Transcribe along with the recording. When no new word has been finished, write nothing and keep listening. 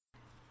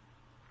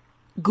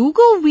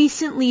Google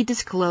recently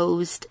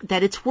disclosed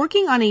that it's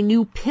working on a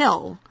new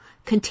pill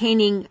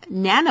containing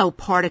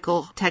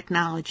nanoparticle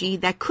technology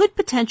that could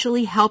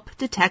potentially help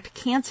detect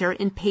cancer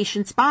in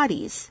patients'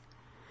 bodies.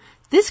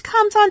 This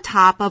comes on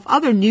top of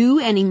other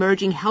new and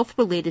emerging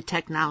health-related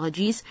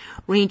technologies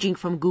ranging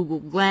from Google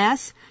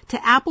Glass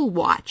to Apple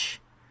Watch.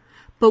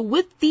 But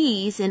with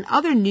these and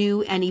other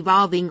new and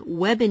evolving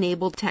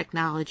web-enabled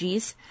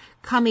technologies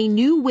come a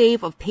new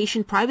wave of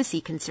patient privacy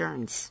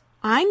concerns.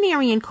 I'm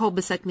Marianne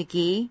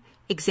Kolbasuk-McGee,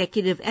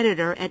 Executive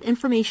Editor at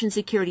Information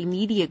Security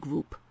Media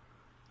Group.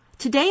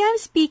 Today I'm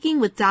speaking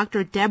with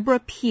Dr. Deborah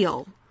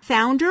Peel,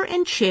 founder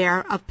and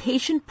chair of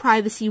Patient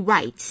Privacy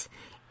Rights,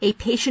 a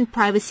patient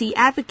privacy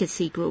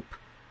advocacy group.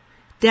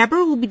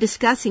 Deborah will be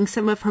discussing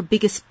some of her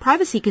biggest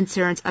privacy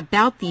concerns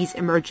about these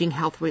emerging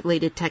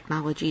health-related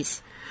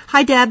technologies.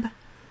 Hi, Deb.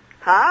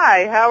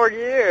 Hi, how are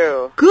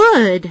you?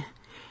 Good.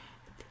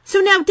 So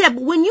now, Deb,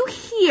 when you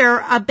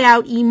hear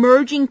about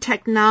emerging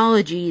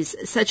technologies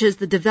such as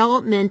the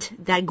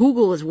development that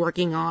Google is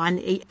working on,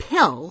 a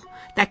pill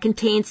that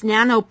contains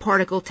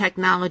nanoparticle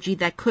technology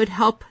that could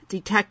help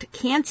detect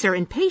cancer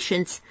in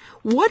patients,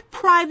 what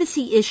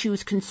privacy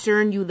issues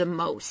concern you the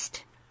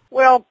most?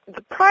 Well,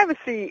 the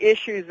privacy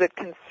issues that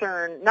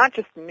concern not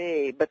just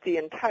me, but the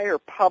entire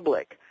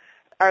public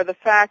are the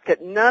fact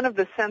that none of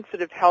the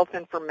sensitive health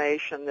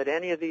information that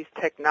any of these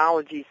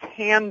technologies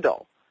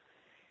handle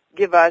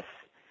give us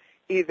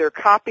either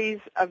copies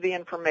of the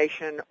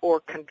information or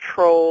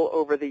control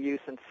over the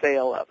use and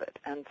sale of it.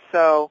 And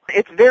so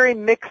it's very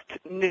mixed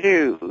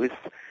news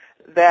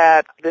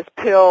that this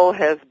pill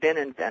has been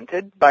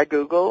invented by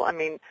Google. I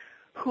mean,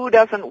 who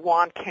doesn't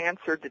want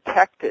cancer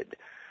detected?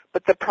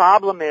 But the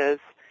problem is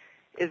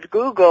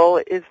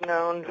Google is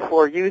known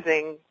for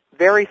using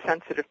very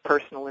sensitive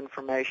personal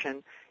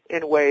information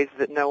in ways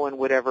that no one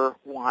would ever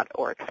want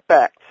or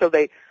expect. So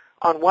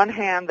on one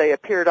hand, they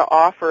appear to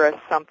offer us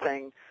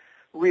something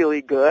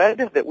really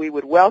good that we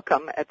would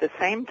welcome. At the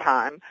same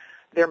time,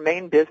 their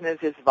main business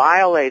is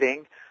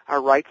violating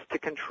our rights to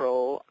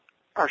control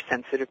our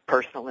sensitive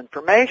personal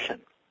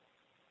information.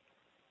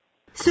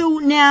 So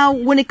now,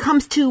 when it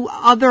comes to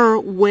other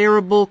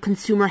wearable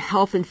consumer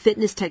health and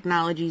fitness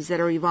technologies that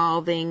are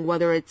evolving,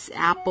 whether it's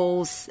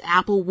Apple's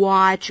Apple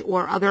Watch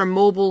or other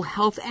mobile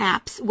health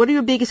apps, what are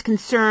your biggest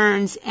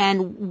concerns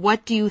and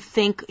what do you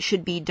think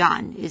should be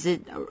done? Is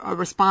it a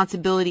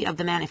responsibility of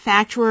the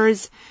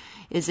manufacturers?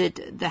 Is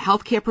it the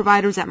healthcare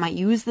providers that might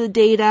use the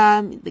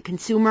data, the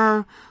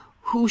consumer?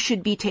 Who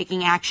should be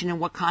taking action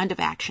and what kind of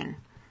action?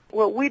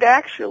 Well,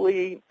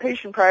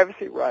 patient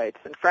privacy rights,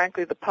 and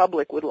frankly the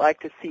public would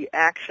like to see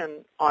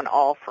action on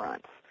all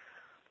fronts.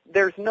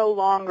 There's no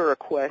longer a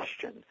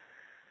question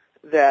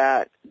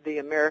that the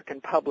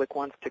American public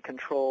wants to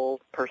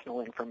control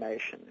personal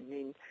information. I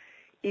mean,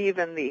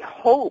 even the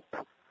hope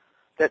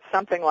that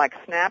something like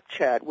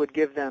Snapchat would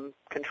give them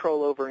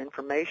control over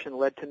information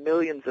led to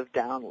millions of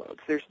downloads.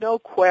 There's no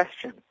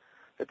question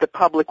that the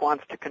public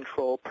wants to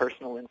control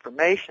personal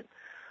information.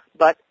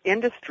 But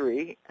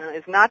industry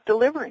is not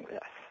delivering this.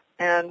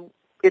 And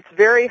it's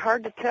very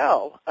hard to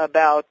tell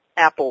about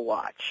Apple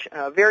Watch.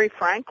 Very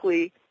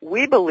frankly,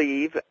 we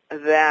believe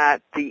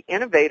that the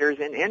innovators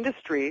in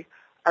industry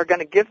are going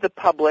to give the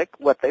public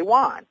what they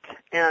want.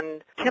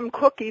 And Tim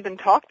Cook even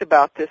talked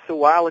about this a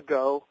while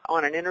ago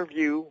on an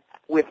interview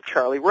with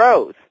Charlie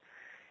Rose.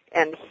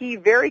 And he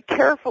very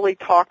carefully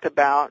talked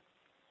about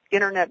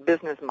internet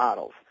business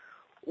models.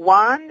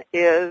 One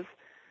is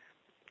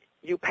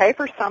you pay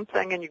for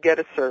something and you get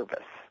a service.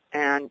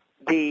 And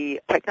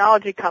the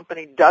technology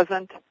company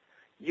doesn't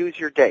use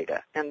your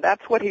data. And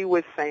that's what he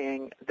was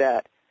saying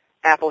that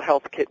Apple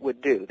HealthKit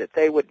would do, that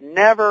they would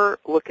never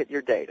look at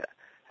your data.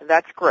 And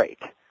that's great.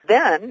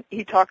 Then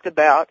he talked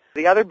about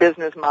the other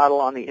business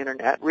model on the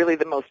internet, really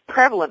the most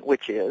prevalent,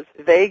 which is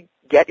they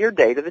get your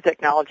data, the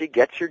technology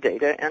gets your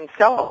data and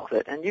sells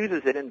it and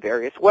uses it in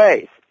various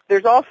ways.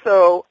 There's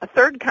also a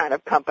third kind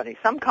of company.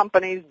 Some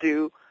companies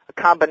do a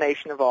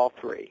combination of all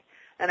three,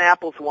 and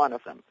Apple's one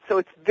of them. So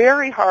it's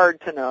very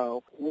hard to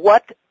know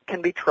what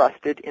can be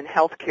trusted in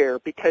healthcare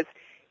because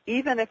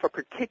even if a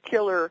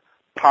particular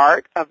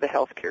part of the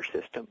healthcare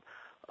system,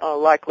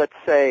 like let's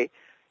say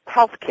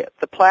HealthKit,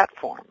 the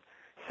platform,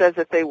 says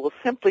that they will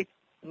simply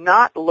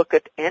not look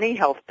at any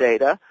health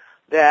data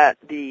that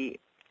the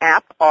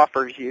app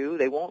offers you.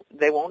 They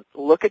won't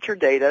look at your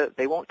data.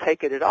 They won't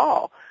take it at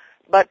all.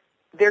 But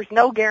there's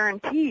no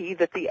guarantee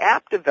that the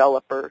app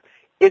developer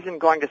isn't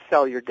going to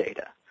sell your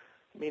data.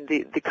 I mean,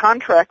 the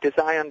contract, as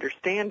I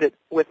understand it,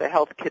 with the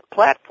HealthKit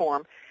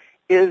platform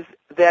is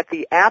that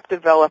the app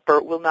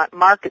developer will not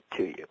market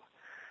to you.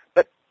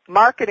 But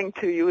marketing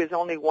to you is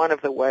only one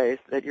of the ways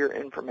that your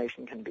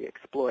information can be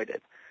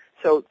exploited.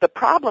 So the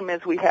problem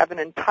is we have an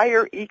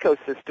entire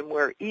ecosystem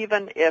where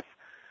even if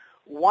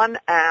one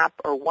app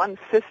or one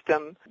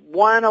system,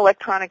 one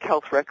electronic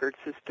health record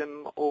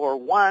system or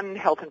one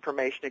health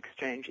information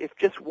exchange, if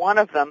just one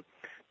of them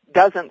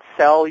doesn't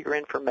sell your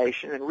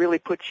information and really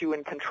puts you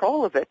in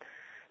control of it,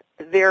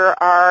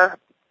 there are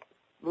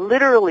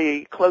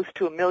literally close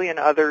to 1 million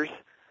others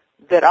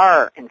that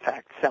are, in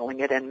fact,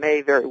 selling it and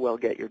may very well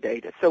get your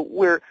data. So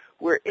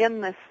we're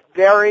in this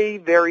very,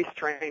 very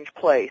strange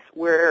place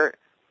where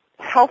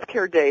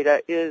healthcare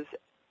data is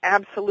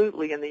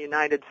absolutely in the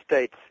United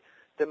States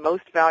the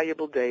most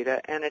valuable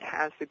data, and it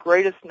has the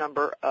greatest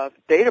number of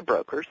data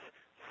brokers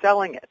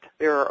selling it.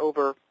 There are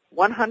over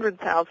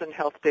 100,000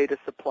 health data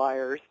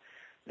suppliers.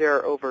 There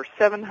are over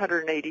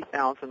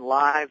 780,000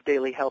 live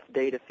daily health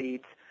data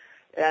feeds,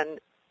 and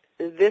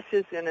this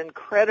is an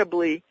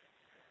incredibly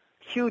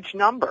huge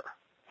number.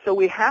 So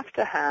we have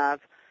to have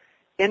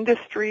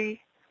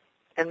industry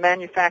and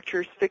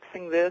manufacturers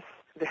fixing this.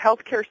 The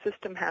healthcare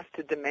system has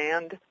to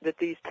demand that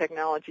these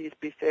technologies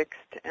be fixed,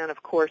 and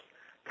of course,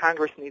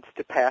 Congress needs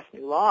to pass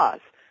new laws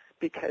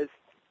because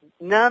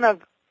none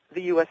of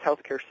the U.S.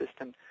 healthcare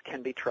system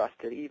can be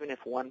trusted, even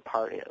if one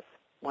part is,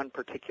 one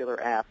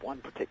particular app, one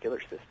particular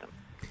system.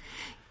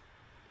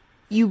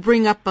 You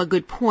bring up a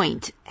good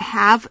point.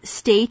 Have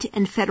state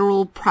and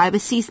federal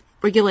privacy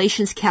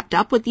regulations kept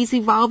up with these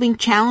evolving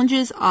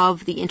challenges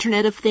of the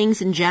Internet of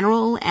Things in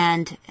general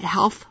and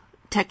health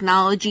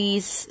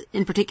technologies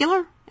in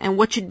particular? And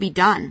what should be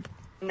done?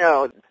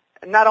 No.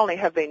 Not only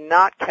have they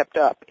not kept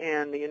up,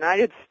 in the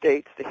United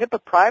States, the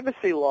HIPAA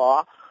privacy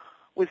law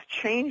was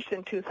changed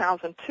in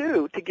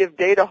 2002 to give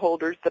data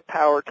holders the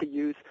power to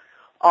use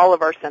all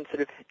of our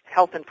sensitive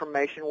health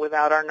information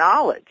without our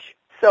knowledge.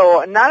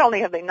 So not only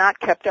have they not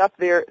kept up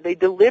there, they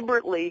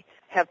deliberately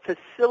have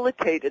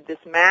facilitated this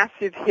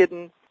massive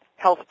hidden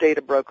health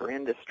data broker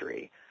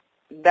industry.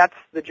 That's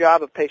the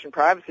job of patient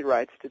privacy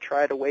rights, to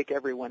try to wake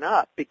everyone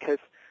up, because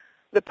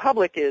the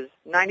public is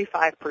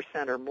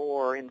 95% or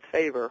more in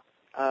favor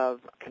of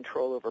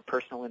control over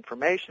personal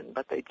information,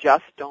 but they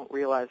just don't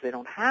realize they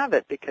don't have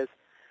it because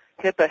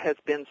HIPAA has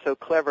been so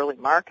cleverly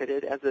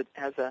marketed as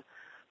a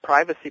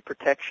privacy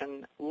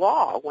protection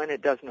law when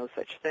it does no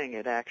such thing.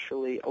 It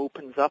actually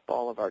opens up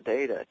all of our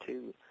data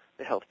to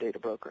the health data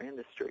broker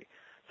industry.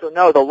 So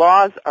no, the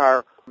laws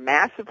are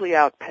massively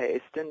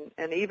outpaced,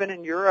 and even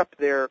in Europe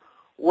they're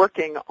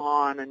working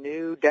on a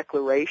new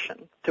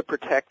declaration to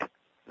protect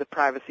the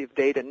privacy of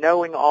data,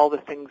 knowing all the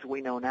things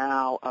we know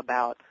now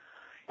about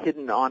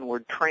hidden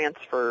onward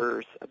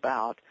transfers,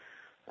 about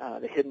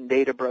the hidden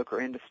data broker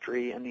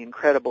industry and the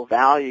incredible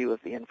value of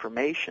the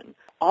information,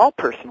 all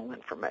personal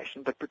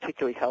information, but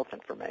particularly health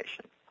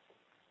information.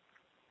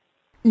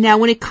 Now,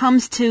 when it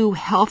comes to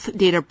health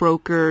data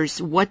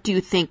brokers, what do you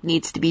think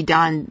needs to be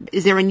done?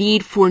 Is there a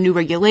need for new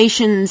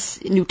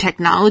regulations, new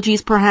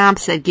technologies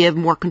perhaps, that give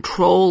more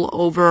control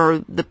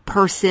over the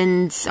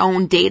person's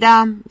own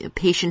data, a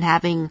patient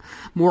having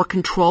more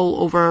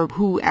control over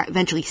who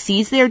eventually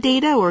sees their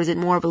data, or is it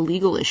more of a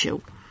legal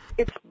issue?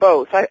 It's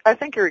both. I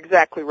think you're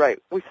exactly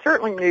right. We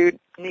certainly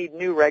need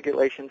new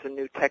regulations and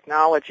new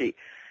technology,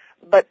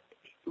 but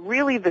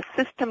really the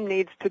system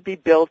needs to be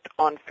built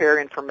on fair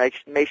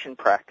information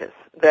practice,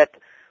 that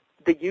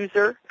the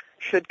user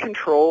should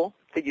control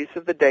the use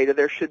of the data.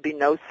 There should be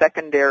no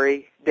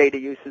secondary data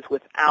uses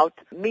without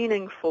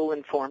meaningful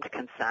informed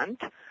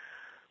consent.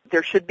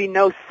 There should be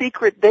no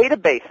secret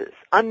databases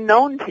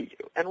unknown to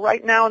you. And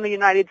right now in the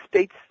United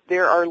States,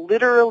 there are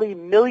literally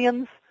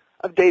millions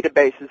of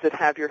databases that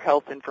have your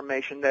health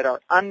information that are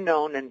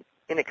unknown and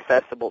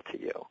inaccessible to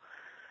you.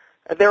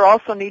 There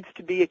also needs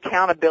to be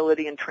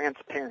accountability and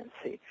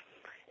transparency,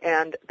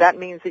 and that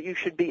means that you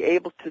should be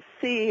able to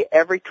see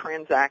every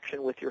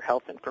transaction with your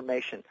health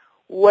information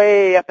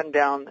way up and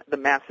down the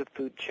massive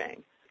food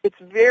chain. It's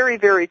very,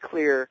 very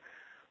clear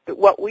that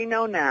what we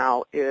know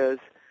now is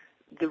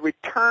the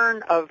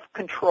return of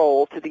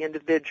control to the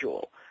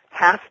individual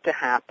has to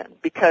happen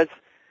because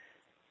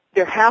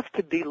there have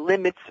to be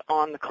limits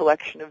on the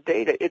collection of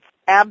data. It's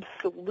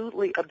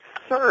absolutely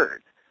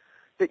absurd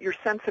that your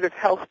sensitive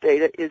health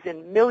data is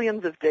in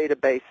millions of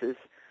databases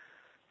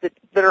that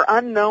are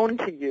unknown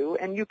to you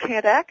and you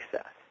can't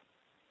access.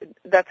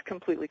 That's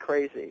completely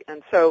crazy.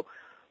 And so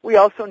we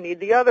also need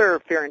the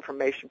other fair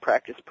information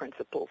practice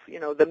principles. You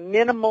know, the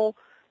minimal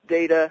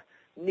data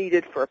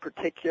needed for a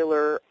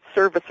particular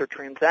service or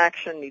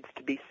transaction needs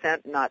to be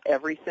sent, not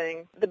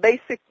everything. The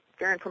basic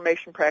fair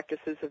information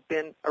practices have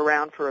been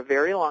around for a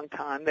very long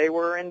time. They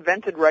were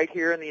invented right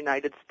here in the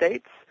United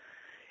States,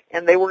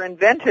 and they were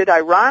invented,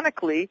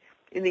 ironically,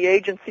 in the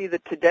agency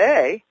that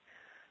today,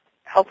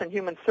 Health and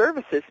Human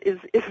Services, is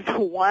the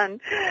one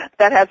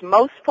that has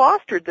most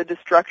fostered the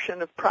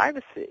destruction of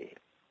privacy.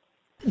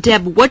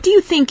 Deb, what do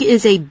you think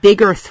is a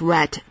bigger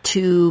threat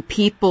to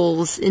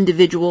people's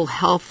individual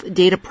health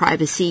data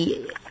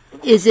privacy?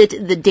 Is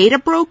it the data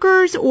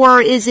brokers,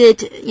 or is it,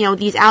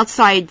 these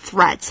outside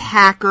threats,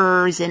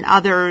 hackers and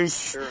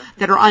others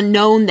that are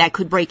unknown that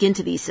could break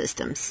into these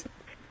systems?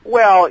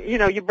 Well,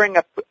 you bring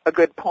up a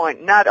good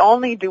point. Not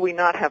only do we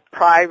not have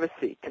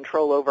privacy,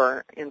 control over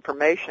our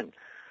information,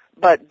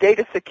 but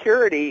data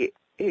security,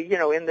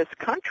 in this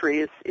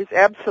country is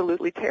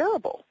absolutely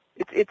terrible.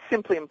 It's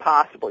simply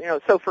impossible.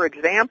 So for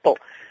example,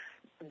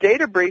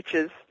 data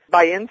breaches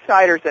by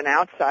insiders and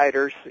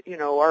outsiders,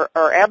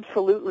 are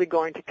absolutely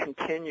going to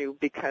continue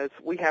because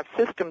we have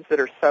systems that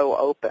are so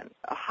open.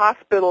 A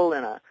hospital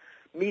in a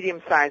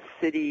medium-sized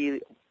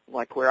city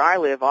like where I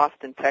live,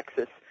 Austin,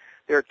 Texas,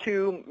 there are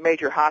two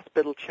major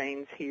hospital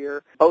chains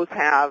here. Both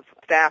have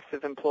staffs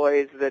of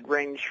employees that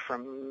range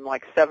from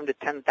like 7,000 to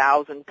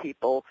 10,000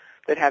 people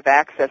that have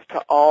access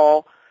to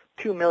all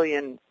 2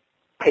 million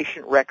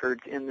patient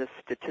records in this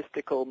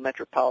statistical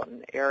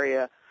metropolitan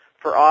area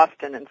for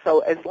Austin. And so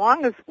as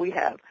long as we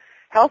have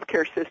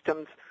healthcare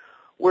systems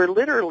where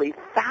literally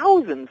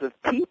thousands of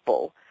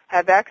people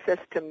have access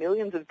to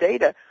millions of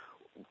data,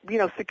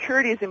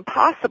 security is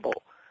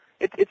impossible.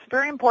 It's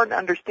very important to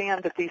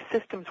understand that these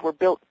systems were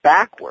built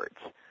backwards.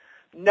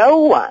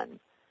 None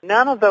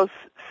of those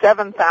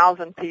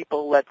 7,000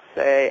 people, let's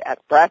say,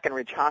 at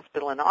Brackenridge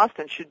Hospital in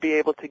Austin should be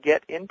able to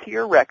get into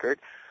your record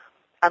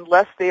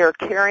unless they are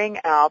carrying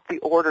out the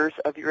orders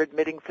of your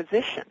admitting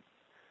physician.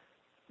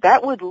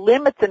 That would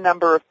limit the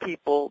number of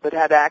people that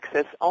had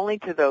access only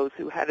to those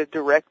who had a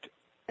direct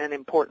and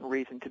important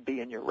reason to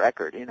be in your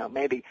record,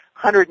 maybe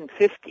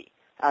 150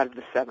 out of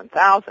the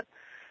 7,000.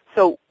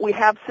 So we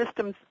have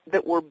systems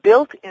that were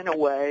built in a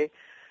way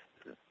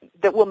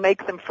that will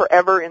make them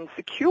forever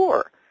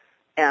insecure.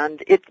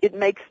 And it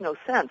makes no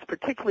sense,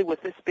 particularly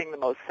with this being the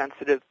most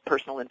sensitive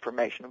personal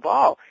information of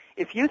all.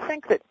 If you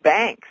think that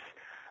banks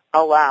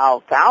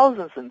allow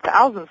thousands and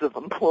thousands of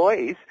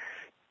employees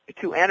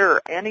to enter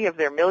any of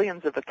their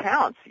millions of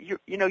accounts,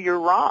 you're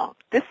wrong.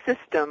 This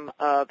system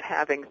of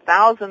having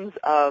thousands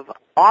of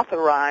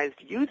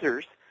authorized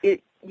users,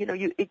 it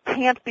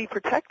can't be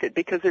protected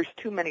because there's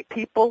too many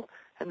people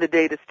and the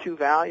data's too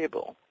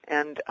valuable,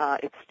 and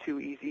it's too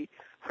easy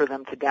for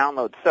them to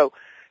download. So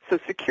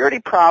security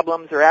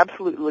problems are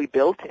absolutely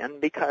built in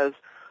because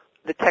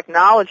the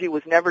technology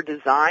was never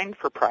designed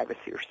for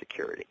privacy or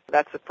security.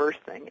 That's the first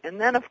thing. And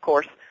then, of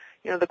course,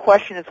 the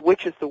question is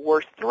which is the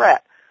worst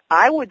threat?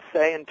 I would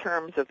say in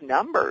terms of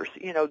numbers,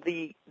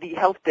 the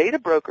health data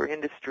broker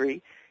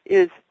industry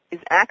is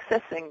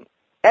accessing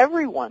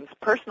everyone's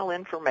personal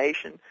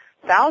information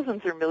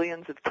thousands or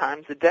millions of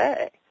times a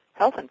day,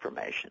 health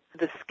information.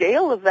 The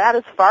scale of that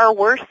is far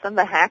worse than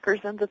the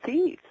hackers and the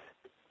thieves.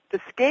 The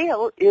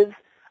scale is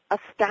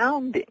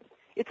astounding.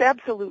 It's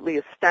absolutely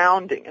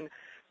astounding. And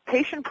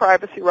Patient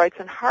Privacy Rights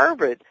in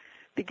Harvard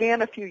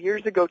began a few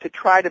years ago to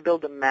try to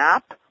build a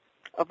map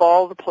of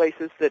all the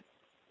places that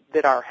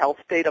our health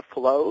data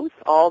flows,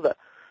 all the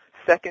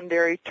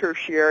secondary,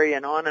 tertiary,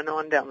 and on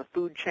down the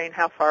food chain,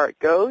 how far it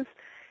goes.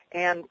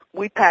 And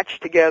we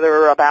patched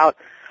together about,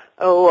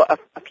 a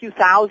few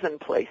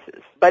thousand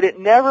places. But it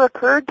never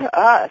occurred to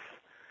us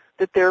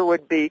that there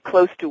would be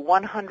close to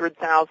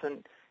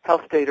 100,000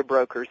 health data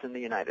brokers in the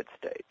United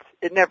States.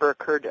 It never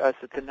occurred to us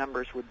that the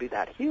numbers would be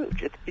that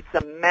huge. It's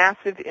a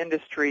massive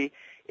industry.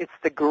 It's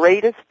the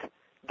greatest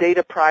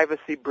data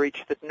privacy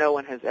breach that no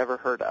one has ever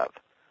heard of,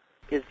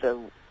 is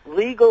the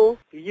legal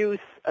use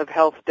of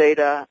health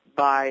data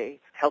by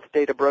health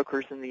data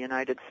brokers in the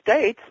United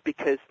States,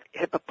 because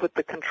HIPAA put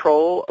the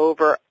control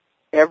over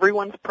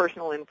everyone's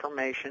personal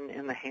information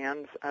in the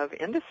hands of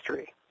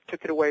industry,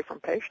 took it away from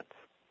patients.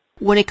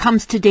 When it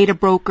comes to data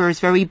brokers,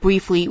 very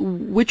briefly,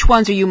 which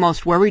ones are you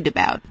most worried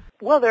about?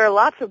 Well, there are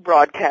lots of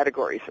broad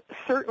categories.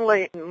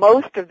 Certainly,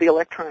 most of the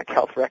electronic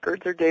health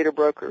records are data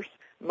brokers.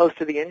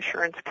 Most of the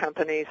insurance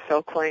companies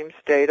sell claims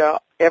data.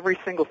 Every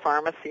single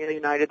pharmacy in the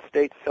United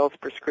States sells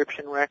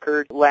prescription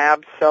records.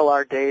 Labs sell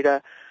our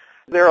data.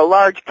 There are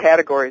large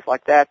categories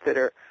like that that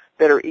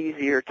are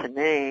easier to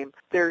name.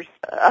 There's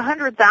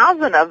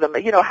 100,000 of them.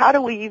 How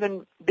do we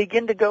even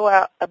begin to go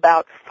out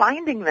about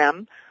finding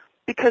them?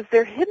 Because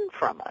they're hidden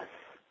from us.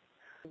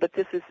 But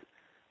this is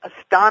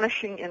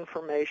astonishing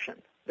information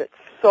that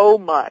so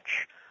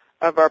much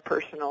of our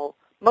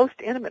most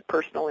intimate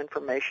personal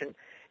information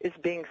is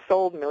being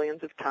sold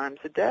millions of times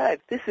a day.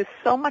 This is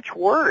so much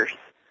worse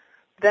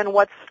than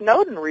what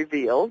Snowden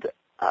revealed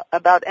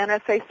about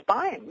NSA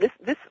spying.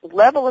 This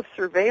level of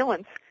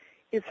surveillance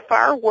is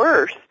far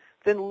worse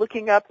than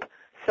looking up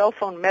cell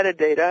phone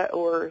metadata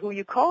or who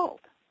you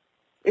called.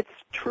 It's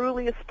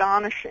truly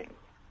astonishing.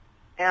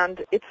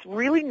 And it's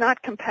really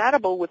not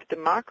compatible with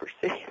democracy,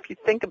 if you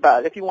think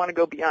about it, if you want to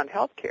go beyond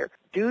healthcare.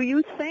 Do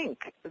you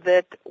think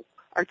that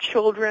our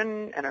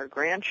children and our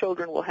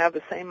grandchildren will have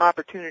the same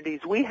opportunities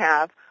we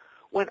have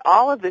when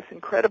all of this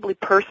incredibly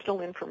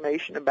personal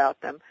information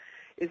about them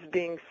is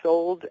being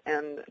sold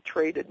and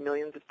traded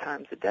millions of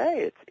times a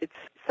day? It's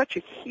such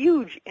a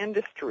huge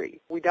industry.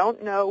 We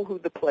don't know who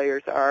the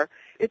players are.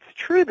 It's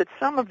true that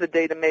some of the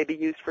data may be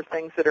used for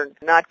things that are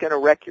not going to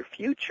wreck your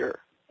future,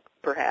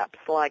 perhaps,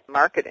 like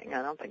marketing.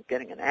 I don't think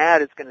getting an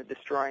ad is going to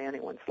destroy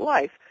anyone's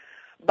life.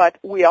 But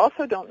we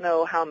also don't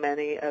know how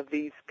many of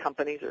these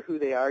companies or who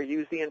they are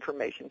use the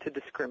information to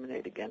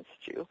discriminate against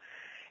you.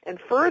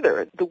 And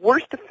further, the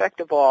worst effect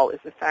of all is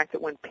the fact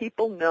that when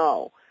people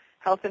know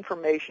health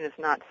information is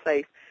not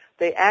safe,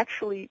 they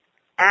actually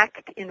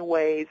act in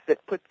ways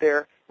that put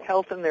their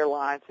health and their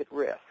lives at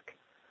risk.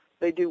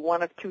 They do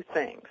one of two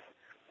things.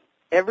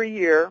 Every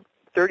year,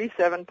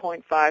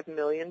 37.5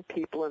 million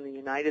people in the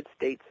United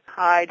States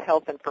hide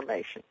health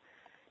information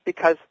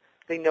because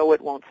they know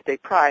it won't stay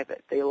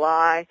private. They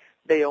lie,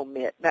 they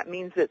omit. That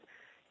means that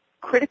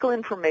critical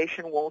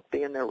information won't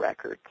be in their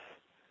records.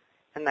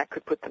 and that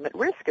could put them at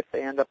risk if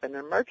they end up in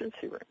an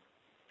emergency room.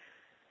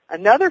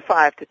 Another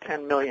 5 to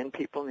 10 million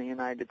people in the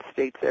United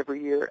States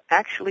every year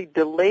actually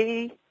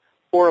delay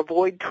or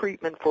avoid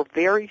treatment for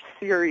very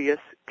serious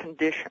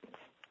conditions.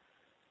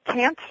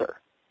 Cancer,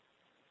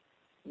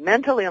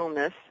 mental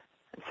illness,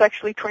 and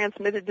sexually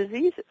transmitted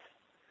diseases.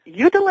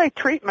 You delay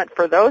treatment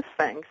for those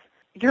things,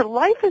 your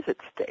life is at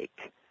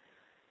stake.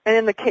 And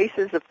in the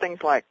cases of things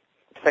like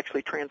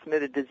sexually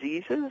transmitted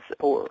diseases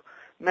or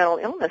mental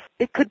illness,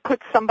 it could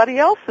put somebody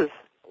else's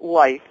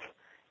life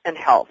and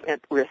health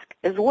at risk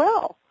as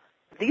well.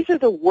 These are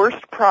the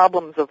worst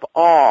problems of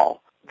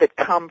all that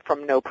come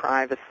from no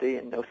privacy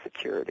and no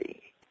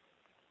security.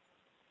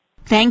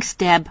 Thanks,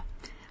 Deb.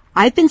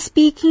 I've been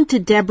speaking to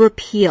Deborah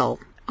Peel.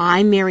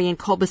 I'm Marianne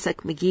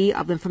Kolbasuk-McGee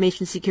of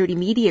Information Security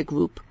Media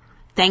Group.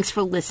 Thanks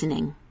for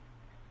listening.